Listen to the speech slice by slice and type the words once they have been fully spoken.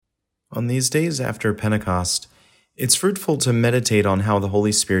On these days after Pentecost, it's fruitful to meditate on how the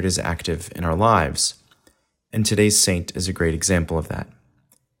Holy Spirit is active in our lives, and today's saint is a great example of that.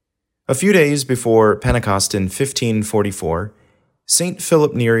 A few days before Pentecost in 1544, Saint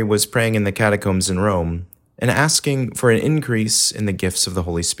Philip Neri was praying in the catacombs in Rome and asking for an increase in the gifts of the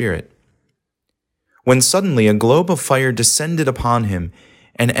Holy Spirit, when suddenly a globe of fire descended upon him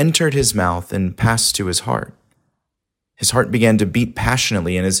and entered his mouth and passed to his heart. His heart began to beat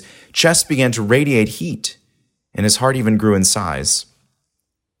passionately, and his chest began to radiate heat, and his heart even grew in size.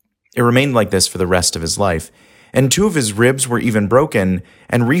 It remained like this for the rest of his life, and 2 of his ribs were even broken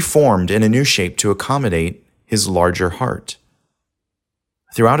and reformed in a new shape to accommodate his larger heart.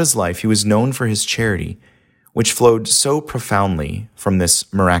 Throughout his life, he was known for his charity, which flowed so profoundly from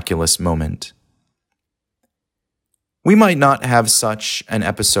this miraculous moment. We might not have such an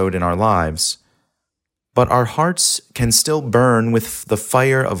episode in our lives, but our hearts can still burn with the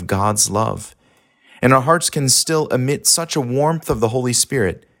fire of God's love, and our hearts can still emit such a warmth of the Holy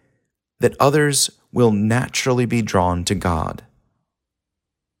Spirit that others will naturally be drawn to God.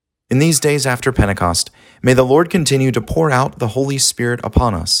 In these days after Pentecost, may the Lord continue to pour out the Holy Spirit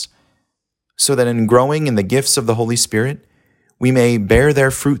upon us, so that in growing in the gifts of the Holy Spirit, we may bear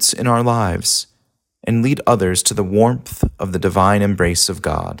their fruits in our lives and lead others to the warmth of the divine embrace of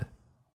God.